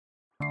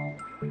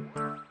Hey,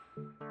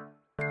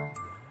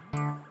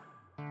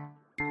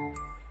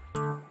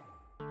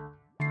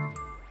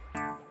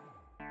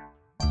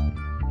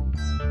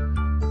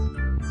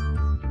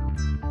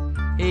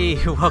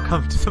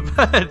 welcome to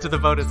the to the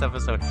bonus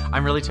episode.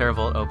 I'm really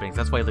terrible at openings.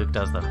 That's why Luke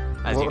does them,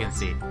 as you can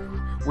see.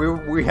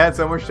 We had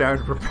so much time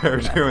to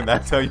prepare too, and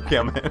that's how you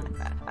come in.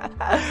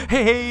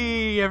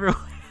 Hey, everyone.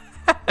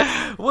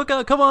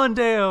 Come on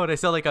down. I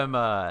sound like I'm...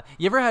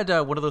 You ever had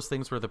one of those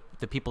things where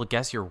the people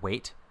guess your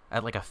weight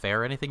at like a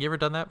fair or anything? You ever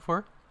done that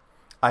before?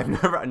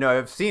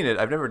 I've seen it.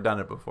 I've never done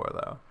it before,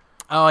 though.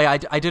 Oh, yeah,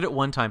 I did it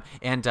one time,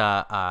 and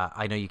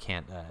I know you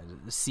can't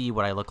see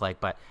what I look like,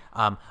 but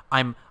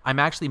I'm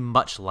actually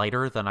much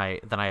lighter than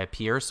I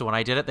appear. So when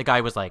I did it, the guy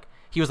was like,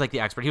 he was like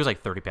the expert. He was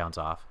like 30 pounds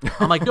off.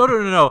 I'm like,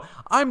 no.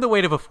 I'm the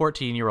weight of a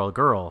 14-year-old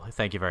girl.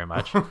 Thank you very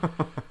much.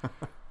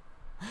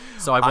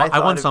 So I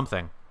won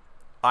something.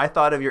 I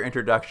thought of your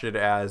introduction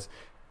as,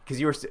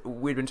 because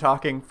we'd been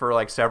talking for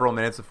like several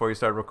minutes before you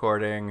started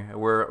recording.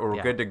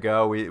 We're good to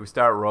go. We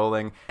start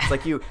rolling. It's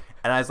like you.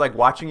 And I was like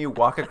watching you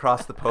walk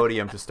across the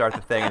podium to start the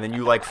thing, and then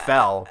you like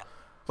fell,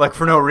 like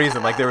for no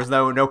reason. Like there was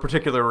no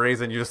particular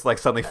reason. You just like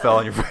suddenly fell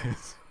on your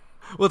face.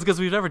 Well, it's because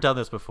we've never done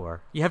this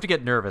before. You have to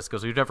get nervous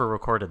because we've never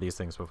recorded these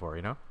things before,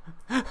 you know?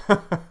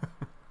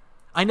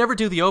 I never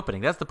do the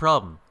opening. That's the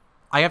problem.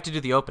 I have to do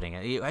the opening.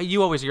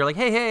 You're like,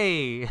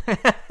 hey,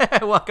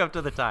 welcome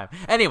to the time.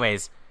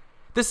 Anyways,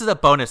 this is a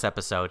bonus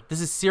episode. This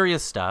is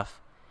serious stuff.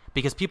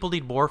 Because people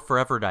need more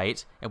Forever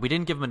Night, and we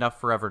didn't give them enough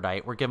Forever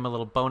Night. We're giving them a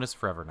little bonus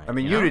Forever Night. I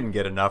mean, you didn't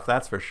get enough,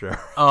 that's for sure.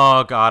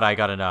 Oh, God, I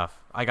got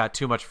enough. I got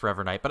too much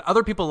Forever Night. But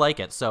other people like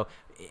it, so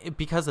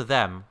because of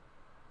them,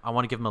 I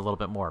want to give them a little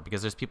bit more,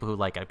 because there's people who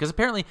like it. Because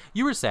apparently,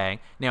 you were saying,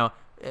 now,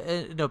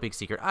 no big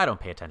secret, I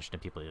don't pay attention to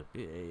people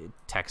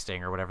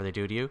texting or whatever they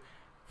do to you,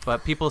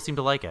 but people seem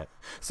to like it.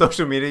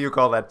 Social media, you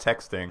call that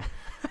texting.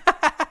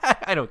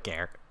 I don't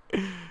care.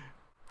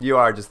 You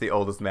are just the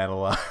oldest man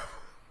alive.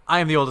 I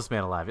am the oldest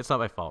man alive. It's not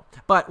my fault.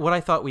 But what I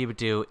thought we would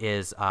do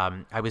is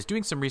I was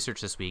doing some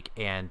research this week,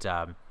 and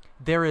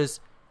there is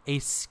a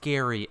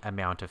scary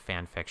amount of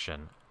fan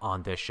fiction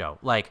on this show.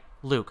 Like,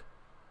 Luke,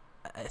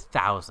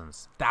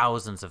 thousands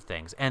of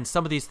things. And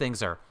some of these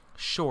things are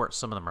short.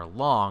 Some of them are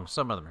long.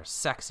 Some of them are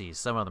sexy.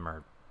 Some of them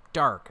are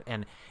dark.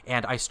 And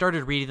I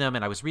started reading them,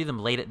 and I was reading them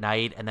late at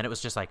night, and then it was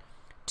just like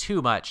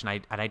too much,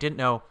 and I didn't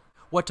know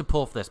what to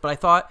pull for this. But I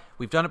thought,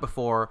 we've done it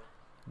before.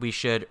 We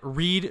should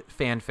read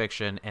fan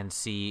fiction and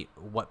see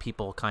what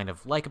people kind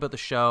of like about the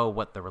show,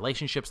 what the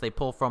relationships they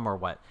pull from, or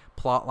what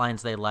plot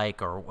lines they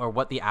like, or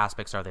what the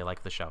aspects are they like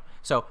of the show.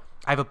 So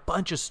I have a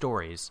bunch of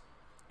stories,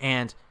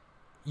 and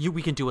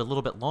we can do a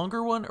little bit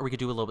longer one, or we could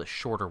do a little bit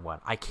shorter one.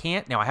 I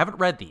haven't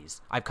read these.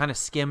 I've kind of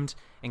skimmed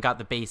and got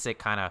the basic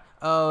kind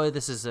of,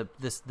 this is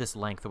this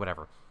length or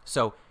whatever.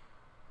 So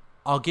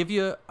I'll give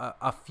you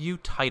a few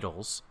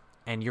titles,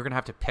 and you're gonna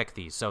have to pick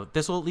these. So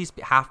this will at least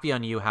half be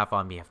on you, half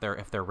on me if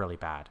they're really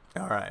bad.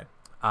 All right.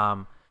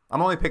 I'm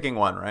only picking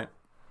one, right?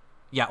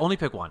 Yeah, only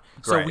pick one.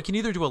 So we can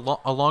either do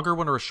a longer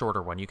one or a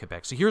shorter one. You can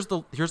pick. So here's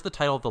the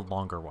title of the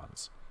longer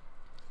ones.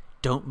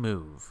 Don't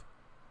Move.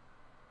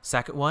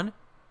 Second one,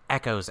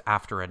 Echoes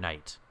After a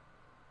Night.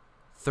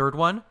 Third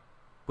one,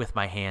 With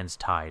My Hands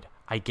Tied.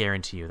 I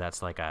guarantee you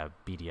that's like a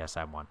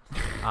BDSM one.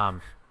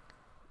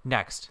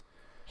 Next,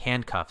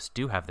 Handcuffs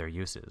Do Have Their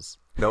Uses.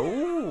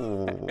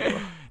 No.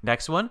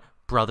 Next one,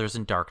 Brothers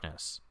in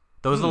Darkness.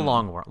 Those are the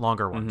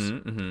longer ones.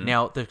 Mm-hmm.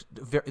 Now, the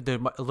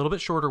a little bit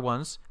shorter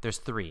ones, there's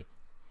 3.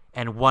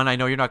 And one I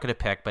know you're not going to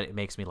pick, but it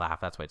makes me laugh.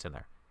 That's why it's in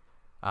there.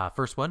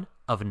 First one,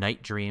 Of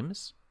Night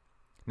Dreams.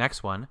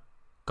 Next one,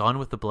 Gone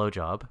with the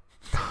Blowjob.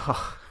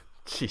 Oh,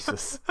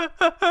 Jesus.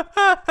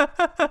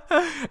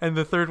 And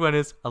the third one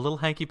is A Little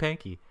Hanky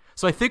Panky.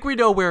 So I think we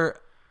know where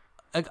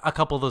a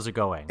couple of those are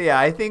going. Yeah,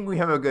 I think we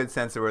have a good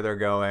sense of where they're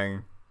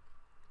going.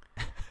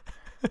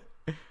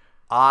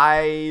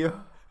 They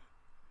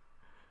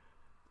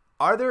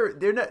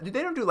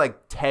don't do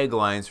like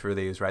taglines for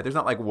these, right? There's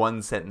not like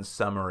one sentence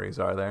summaries,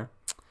 are there?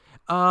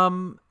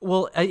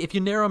 Well, if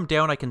you narrow them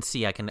down, I can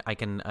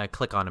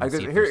click on them. And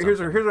see here's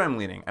where I'm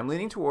leaning. I'm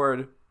leaning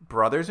toward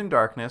Brothers in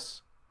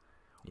Darkness,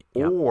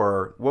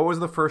 or what was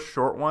the first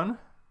short one?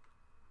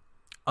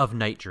 Of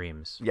Night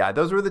Dreams. Yeah,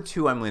 those were the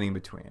two I'm leaning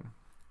between.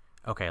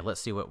 Okay,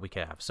 let's see what we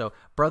can have. So,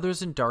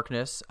 Brothers in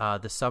Darkness.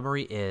 The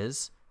summary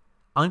is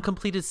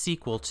uncompleted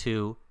sequel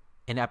to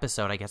an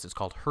episode, I guess it's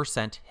called Her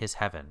Scent, His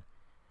Heaven.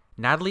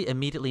 Natalie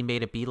immediately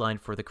made a beeline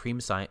for the crime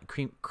scene,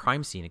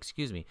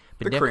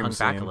 but Nick hung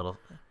back a little.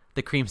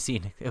 The cream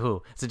scene.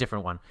 Ooh, it's a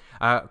different one.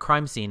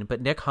 Crime scene,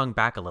 but Nick hung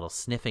back a little,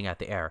 sniffing at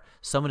the air.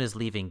 Someone is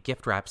leaving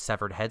gift-wrapped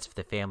severed heads for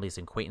the families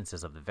and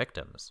acquaintances of the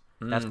victims.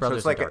 That's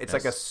Brothers in Darkness. It's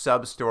like a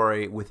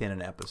sub-story within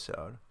an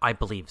episode. I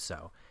believe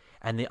so.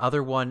 And the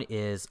other one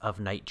is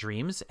Of Night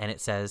Dreams, and it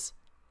says,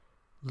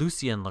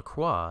 Lucien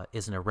Lacroix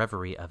is in a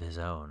reverie of his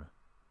own.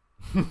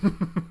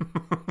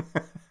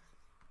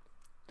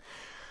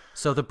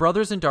 So the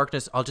Brothers in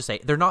Darkness, I'll just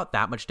say, they're not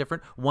that much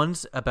different.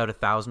 One's about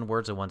 1,000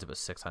 words and one's about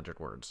 600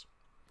 words.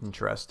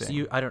 Interesting.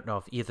 So I don't know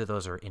if either of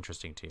those are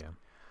interesting to you.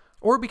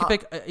 Or we could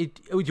pick.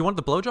 Do you want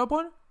the blowjob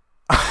one?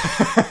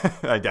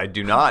 I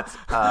do not.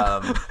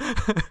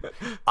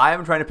 I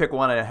am trying to pick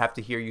one, and I have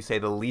to hear you say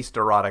the least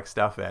erotic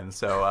stuff in.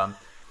 So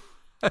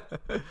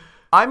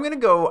I'm gonna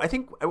go. I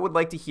think I would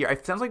like to hear.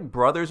 It sounds like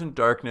Brothers in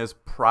Darkness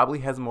probably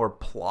has more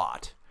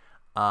plot.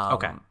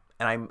 Okay.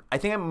 And I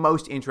think I'm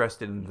most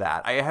interested in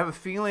that. I have a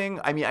feeling.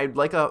 I mean, I'd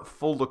like a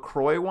full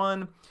LaCroix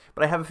one,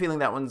 but I have a feeling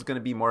that one's going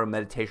to be more a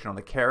meditation on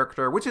the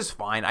character, which is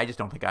fine. I just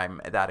don't think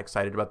I'm that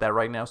excited about that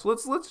right now. So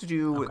let's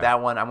do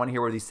that one. I want to hear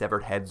where these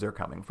severed heads are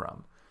coming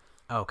from.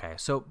 Okay,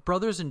 so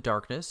Brothers in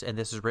Darkness, and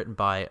this is written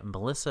by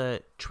Melissa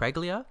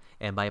Treglia,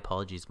 and my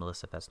apologies,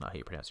 Melissa, if that's not how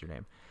you pronounce your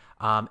name.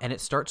 And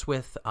it starts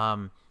with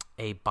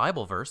a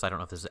Bible verse. I don't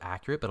know if this is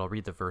accurate, but I'll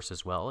read the verse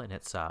as well, and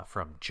it's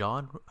from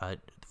John,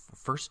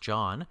 1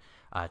 John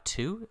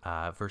 2,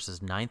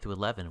 verses 9 through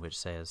 11, which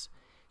says,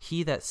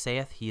 "He that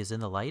saith he is in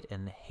the light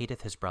and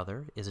hateth his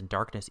brother is in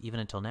darkness even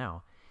until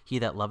now. He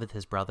that loveth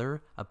his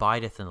brother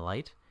abideth in the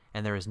light,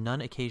 and there is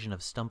none occasion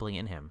of stumbling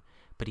in him.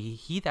 But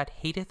he that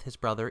hateth his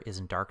brother is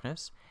in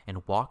darkness,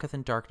 and walketh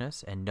in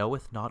darkness, and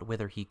knoweth not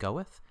whither he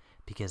goeth,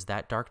 because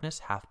that darkness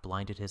hath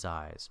blinded his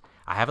eyes."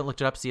 I haven't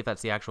looked it up to see if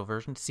that's the actual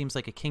version. It seems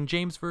like a King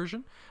James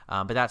version,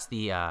 but that's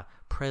the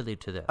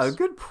prelude to this. A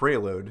good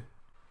prelude.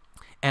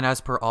 And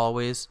as per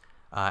always,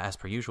 as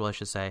per usual, I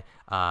should say,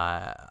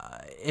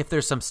 if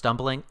there's some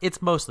stumbling,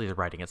 it's mostly the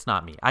writing. It's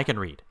not me. I can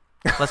read.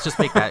 Let's just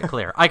make that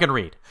clear. I can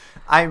read.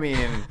 I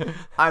mean,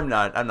 I'm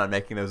not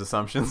making those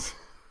assumptions.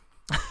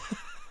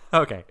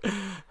 Okay.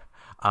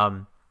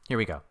 Here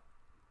we go.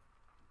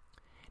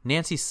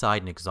 Nancy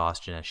sighed in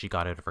exhaustion as she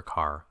got out of her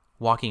car.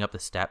 Walking up the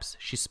steps,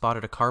 she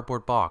spotted a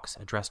cardboard box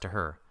addressed to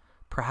her.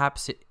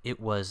 Perhaps it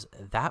was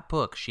that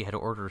book she had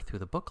ordered through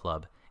the book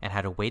club and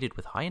had awaited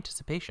with high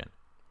anticipation.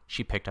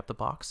 She picked up the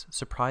box,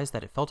 surprised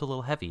that it felt a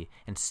little heavy,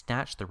 and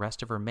snatched the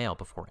rest of her mail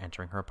before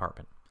entering her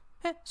apartment.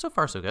 So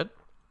far so good.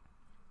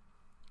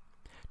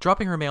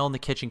 Dropping her mail on the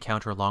kitchen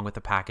counter along with the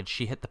package,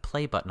 she hit the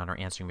play button on her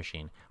answering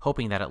machine,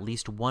 hoping that at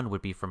least one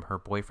would be from her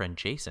boyfriend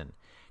Jason.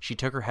 She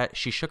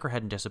shook her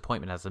head in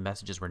disappointment as the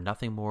messages were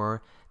nothing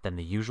more than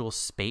the usual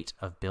spate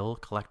of bill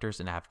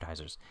collectors and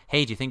advertisers.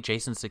 Hey, do you think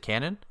Jason's a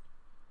canon?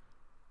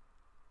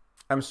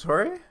 I'm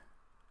sorry?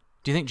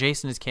 Do you think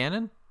Jason is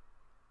canon?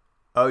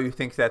 Oh, you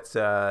think that's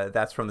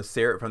from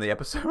the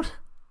episode?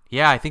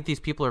 Yeah, I think these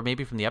people are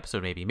maybe from the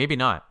episode. Maybe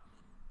not.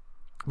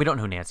 We don't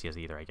know who Nancy is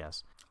either, I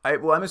guess.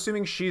 I'm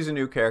assuming she's a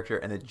new character,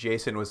 and that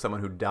Jason was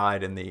someone who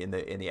died in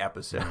the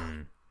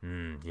episode.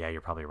 Yeah,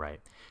 you're probably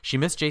right. She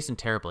missed Jason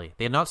terribly.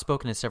 They had not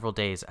spoken in several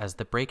days, as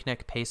the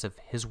breakneck pace of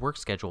his work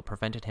schedule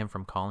prevented him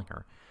from calling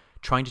her.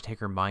 Trying to take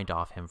her mind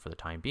off him for the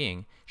time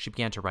being, she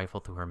began to rifle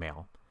through her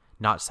mail.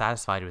 Not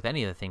satisfied with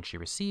any of the things she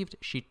received,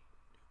 she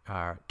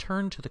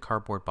turned to the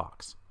cardboard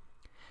box.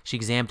 She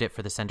examined it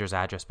for the sender's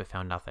address but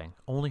found nothing.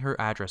 Only her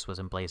address was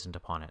emblazoned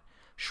upon it.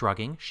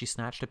 Shrugging, she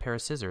snatched a pair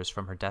of scissors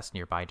from her desk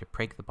nearby to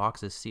break the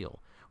box's seal.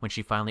 When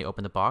she finally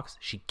opened the box,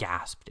 she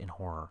gasped in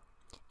horror.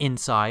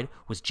 Inside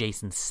was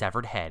Jason's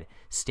severed head,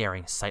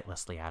 staring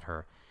sightlessly at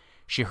her.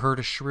 She heard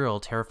a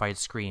shrill, terrified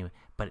scream,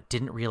 but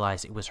didn't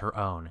realize it was her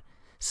own.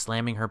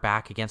 Slamming her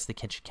back against the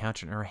kitchen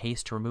counter in her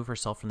haste to remove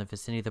herself from the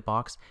vicinity of the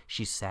box,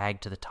 she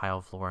sagged to the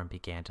tile floor and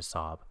began to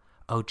sob.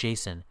 "Oh,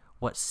 Jason,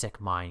 what sick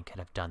mind could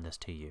have done this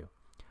to you?"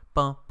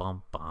 Bum,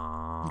 bum,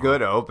 bum.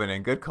 Good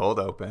opening. Good cold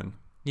open.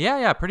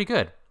 Yeah, pretty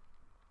good.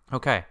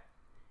 Okay,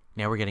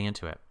 now we're getting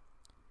into it.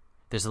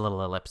 There's a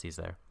little ellipses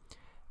there.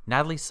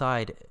 Natalie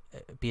sighed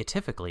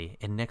beatifically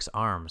in Nick's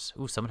arms.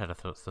 Ooh, someone had a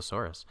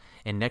thesaurus.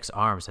 In Nick's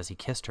arms as he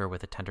kissed her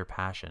with a tender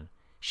passion.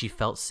 She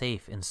felt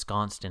safe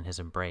ensconced in his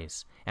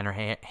embrace, and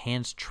her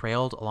hands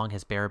trailed along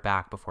his bare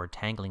back before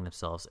tangling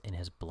themselves in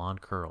his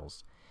blonde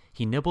curls.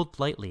 He nibbled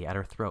lightly at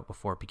her throat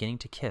before beginning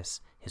to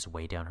kiss his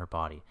way down her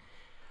body.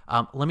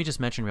 Let me just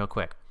mention real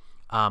quick.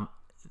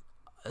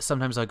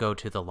 Sometimes I'll go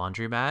to the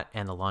laundromat,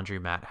 and the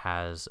laundromat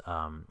has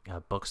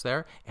books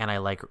there, and I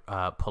like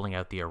pulling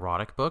out the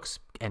erotic books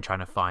and trying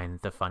to find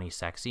the funny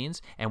sex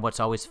scenes. And what's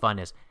always fun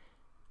is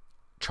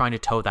trying to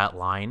toe that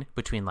line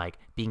between like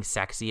being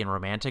sexy and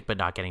romantic, but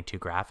not getting too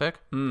graphic.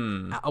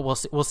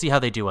 We'll see how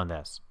they do on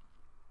this.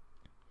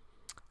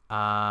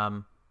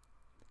 Where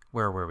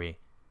were we?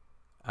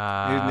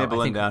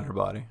 Nibbling down her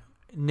body.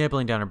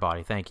 Nibbling down her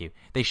body, thank you.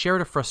 They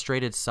shared a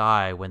frustrated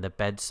sigh when the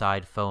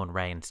bedside phone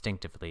rang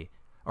insistently.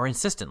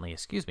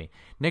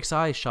 Nick's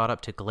eyes shot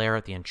up to glare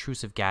at the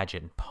intrusive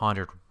gadget and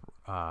pondered,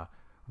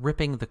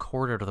 ripping the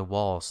cord out of the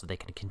wall so they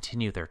can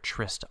continue their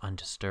tryst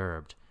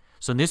undisturbed.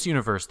 So in this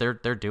universe, they're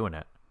doing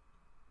it.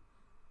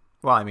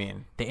 Well, I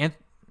mean, you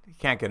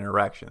can't get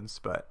erections,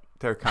 but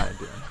they're kind of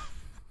doing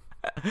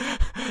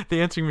it.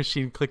 The answering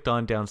machine clicked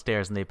on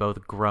downstairs, and they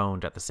both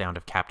groaned at the sound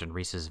of Captain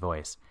Reese's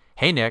voice.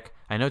 "Hey, Nick,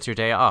 I know it's your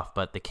day off,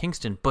 but the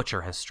Kingston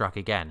Butcher has struck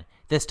again.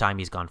 This time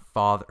he's gone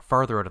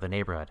farther out of the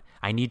neighborhood.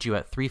 I need you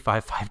at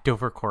 355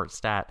 Dovercourt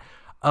Stat.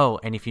 Oh,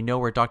 and if you know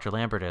where Dr.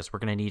 Lambert is, we're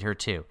going to need her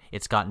too.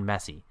 It's gotten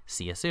messy.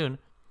 See you soon."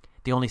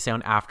 The only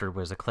sound after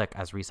was a click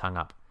as Reese hung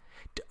up.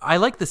 I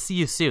like the "see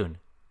you soon."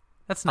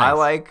 That's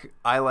nice.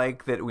 I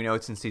like that we know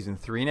it's in season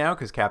 3 now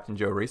because Captain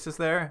Joe Reese is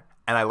there,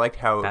 and I liked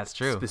how That's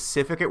true.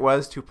 specific it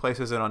was to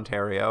places in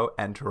Ontario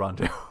and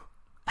Toronto.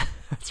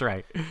 That's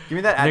right. Give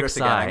me that address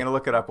again. I'm gonna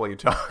look it up while you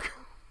talk.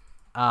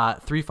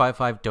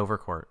 355 Dover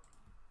Court.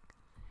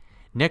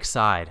 Nick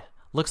sighed.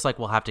 Looks like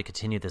we'll have to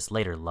continue this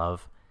later,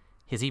 love.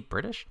 Is he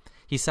British?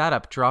 He sat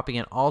up, dropping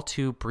an all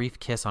too brief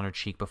kiss on her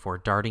cheek before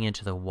darting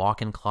into the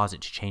walk-in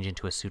closet to change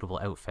into a suitable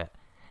outfit.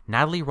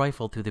 Natalie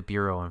rifled through the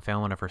bureau and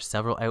found one of her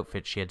several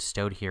outfits she had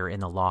stowed here in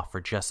the loft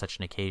for just such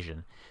an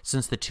occasion.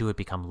 Since the two had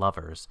become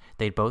lovers,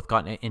 they'd both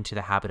gotten into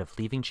the habit of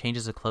leaving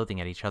changes of clothing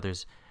at each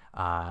other's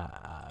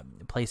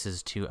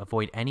places to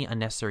avoid any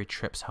unnecessary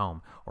trips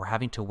home or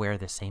having to wear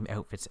the same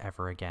outfits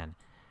over again.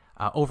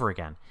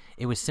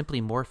 It was simply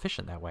more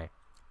efficient that way.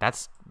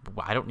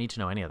 I don't need to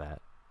know any of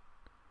that.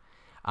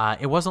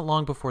 It wasn't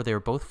long before they were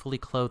both fully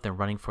clothed and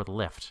running for the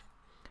lift.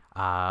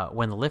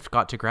 When the lift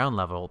got to ground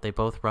level, they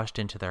both rushed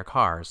into their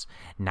cars,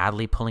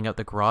 Natalie pulling out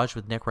the garage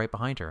with Nick right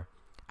behind her.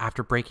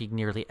 After breaking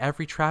nearly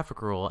every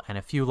traffic rule and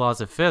a few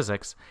laws of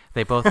physics,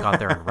 they both got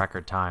there in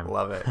record time.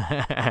 Love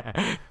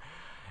it.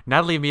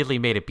 Natalie immediately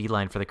made a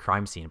beeline for the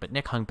crime scene, but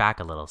Nick hung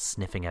back a little,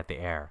 sniffing at the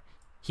air.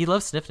 He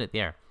loved sniffing at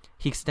the air.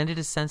 He extended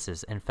his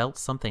senses and felt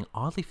something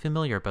oddly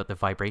familiar about the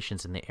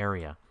vibrations in the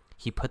area.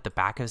 He put the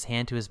back of his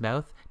hand to his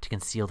mouth to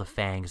conceal the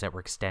fangs that were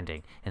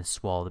extending and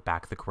swallowed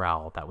back the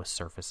growl that was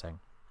surfacing.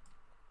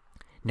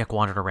 Nick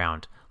wandered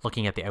around,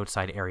 looking at the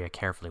outside area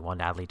carefully while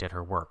Natalie did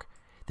her work.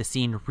 The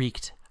scene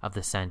reeked of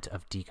the scent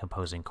of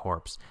decomposing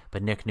corpse,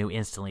 but Nick knew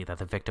instantly that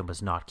the victim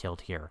was not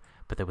killed here,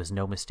 but there was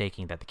no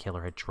mistaking that the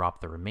killer had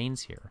dropped the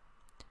remains here.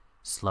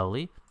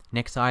 Slowly,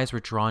 Nick's eyes were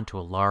drawn to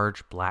a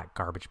large black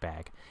garbage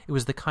bag. It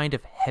was the kind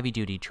of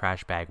heavy-duty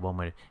trash bag one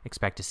would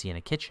expect to see in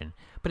a kitchen,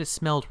 but it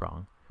smelled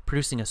wrong.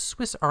 Producing a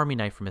Swiss Army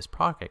knife from his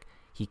pocket,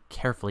 he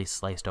carefully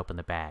sliced open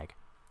the bag.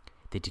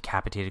 The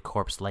decapitated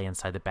corpse lay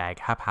inside the bag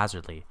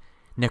haphazardly.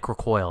 Nick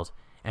recoiled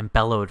and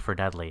bellowed for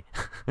Natalie.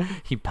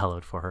 He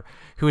bellowed for her,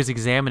 who was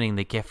examining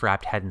the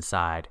gift-wrapped head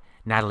inside.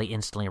 Natalie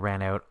instantly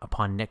ran out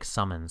upon Nick's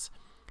summons,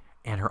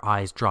 and her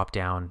eyes dropped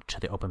down to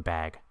the open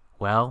bag.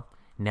 Well,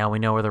 now we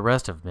know where the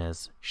rest of them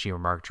is, she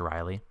remarked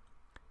dryly.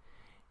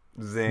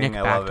 Zing, Nick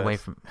backed away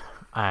from...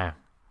 I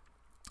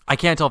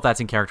can't tell if that's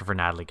in character for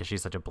Natalie, because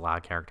she's such a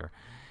blah character.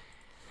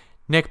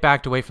 Nick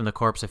backed away from the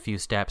corpse a few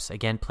steps,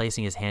 again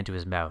placing his hand to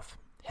his mouth.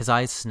 His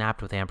eyes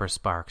snapped with amber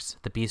sparks.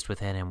 The beast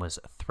within him was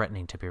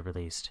threatening to be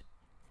released.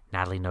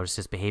 Natalie noticed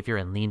his behavior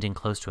and leaned in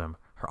close to him.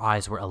 Her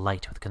eyes were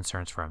alight with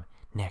concerns for him.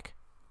 Nick,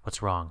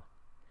 what's wrong?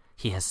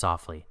 He hissed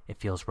softly. It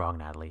feels wrong,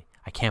 Natalie.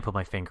 I can't put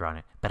my finger on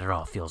it, but it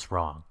all feels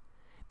wrong.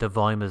 The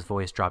volume of his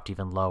voice dropped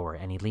even lower,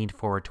 and he leaned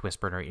forward to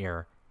whisper in her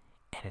ear,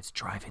 and it's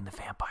driving the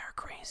vampire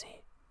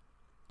crazy.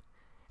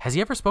 Has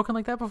he ever spoken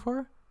like that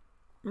before?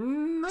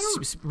 No.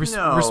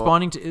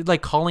 Responding to,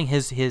 like, calling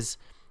his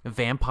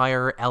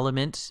vampire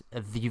element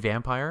the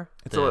vampire?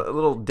 It's a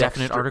little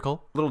definite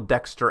article? Little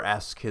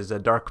Dexter-esque. His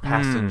dark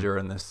passenger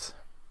in this.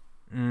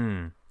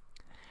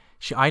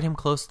 She eyed him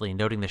closely,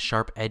 noting the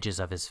sharp edges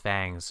of his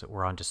fangs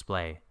were on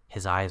display.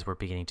 His eyes were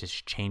beginning to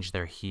change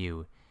their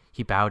hue.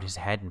 He bowed his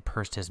head and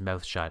pursed his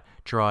mouth shut,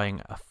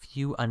 drawing a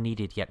few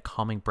unneeded yet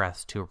calming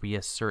breaths to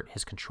reassert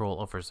his control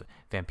over his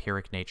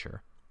vampiric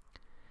nature.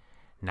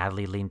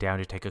 Natalie leaned down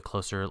to take a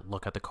closer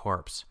look at the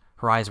corpse.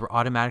 Her eyes were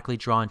automatically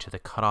drawn to the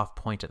cut-off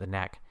point at the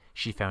neck.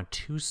 She found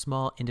two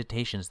small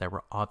indentations that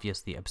were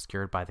obviously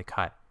obscured by the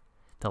cut.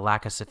 The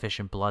lack of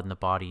sufficient blood in the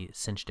body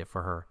cinched it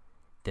for her.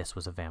 This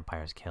was a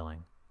vampire's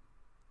killing.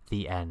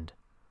 The end.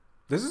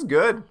 This is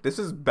good. This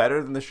is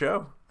better than the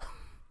show.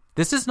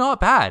 This is not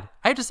bad.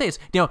 I have to say, it's,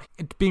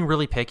 being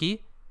really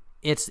picky,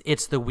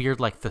 it's the weird,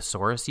 like,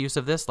 thesaurus use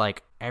of this.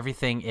 Like,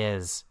 everything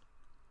is,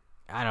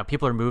 I don't know,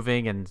 people are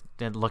moving and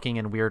looking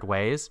in weird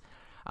ways.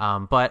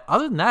 But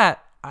other than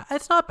that,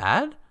 it's not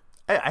bad.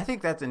 I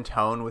think that's in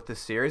tone with the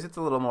series. It's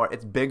a little more,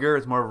 it's bigger,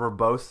 it's more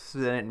verbose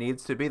than it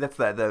needs to be. That's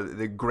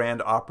the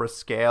grand opera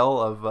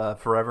scale of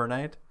Forever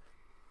Night.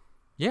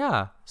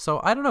 Yeah. So,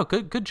 I don't know.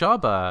 Good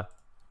job.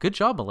 Good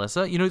job,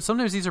 Melissa.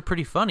 Sometimes these are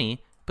pretty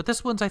funny, but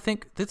this one's, I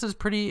think, this is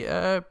pretty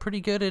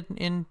good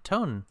in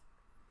tone.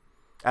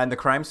 And the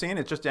crime scene,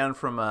 it's just down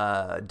from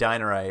a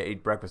diner I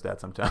ate breakfast at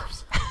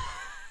sometimes.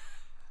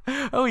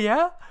 Oh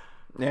yeah?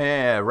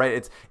 Yeah,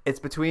 right. It's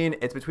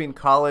between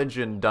College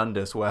and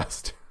Dundas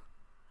West.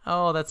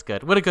 Oh, that's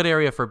good. What a good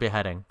area for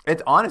beheading.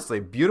 It's honestly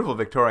a beautiful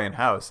Victorian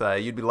house.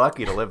 You'd be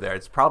lucky to live there.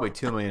 It's probably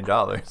 $2 million.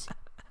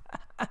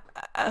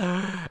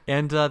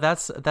 And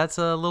that's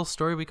a little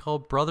story we call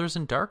Brothers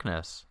in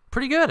Darkness.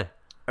 Pretty good.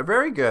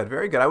 Very good,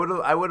 very good.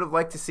 I would have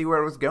liked to see where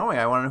it was going.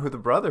 I want to know who the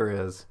brother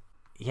is.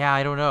 Yeah,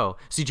 I don't know.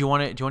 So do you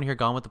want to hear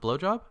Gone with the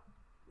Blowjob?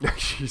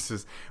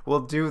 Jesus, we'll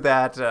do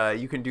that.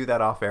 You can do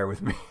that off air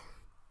with me.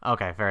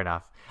 Okay, fair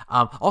enough.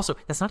 Also,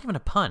 that's not even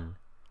a pun.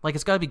 Like,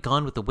 it's got to be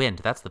Gone with the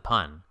Wind. That's the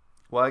pun.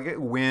 Well, I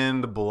get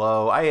wind,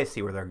 blow. I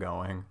see where they're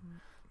going.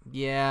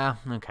 Yeah.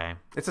 Okay.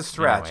 It's a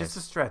stretch. Anyways. It's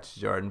a stretch,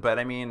 Jordan. But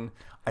I mean,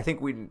 I think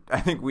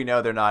we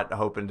know they're not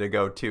hoping to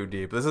go too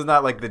deep. This is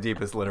not like the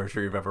deepest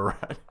literature you've ever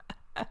read.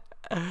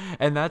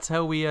 And that's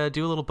how we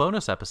do a little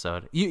bonus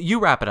episode. You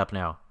wrap it up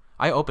now.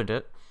 I opened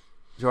it.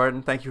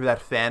 Jordan, thank you for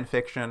that fan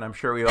fiction. I'm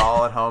sure we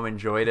all at home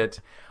enjoyed it.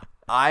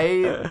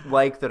 I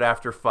like that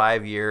after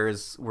 5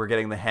 years, we're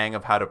getting the hang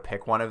of how to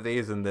pick one of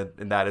these, and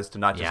that is to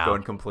not just go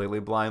in completely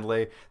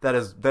blindly. That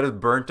has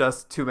burnt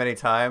us too many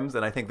times,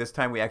 and I think this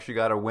time we actually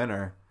got a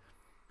winner.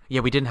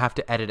 Yeah, we didn't have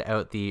to edit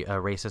out the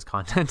racist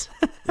content.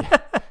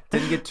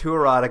 Didn't get too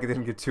erotic. It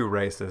didn't get too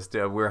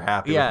racist. We're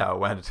happy with how it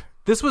went.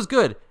 This was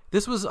good.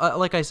 This was,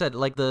 like I said,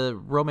 like the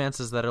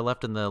romances that are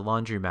left in the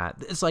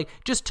laundromat. It's like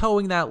just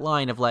towing that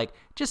line of like,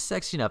 just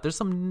sexy enough. There's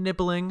some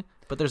nibbling,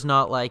 but there's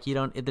not like,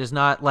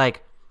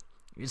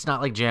 it's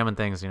not like jamming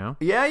things, you know?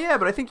 Yeah,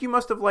 but I think you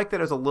must have liked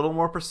that as a little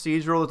more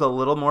procedural. There's a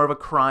little more of a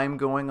crime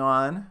going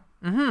on.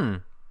 Mm-hmm.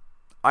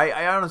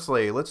 I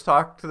honestly, let's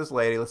talk to this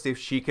lady. Let's see if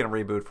she can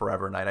reboot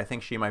Forever Night. I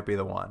think she might be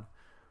the one.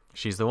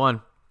 She's the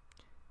one.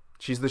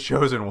 She's the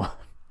chosen one.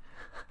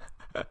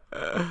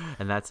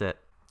 And that's it.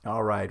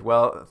 All right.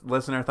 Well,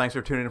 listener, thanks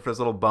for tuning in for this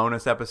little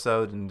bonus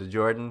episode. And to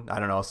Jordan, I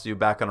don't know, I'll see you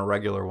back on a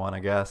regular one, I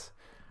guess.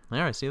 All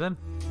right. See you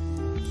then.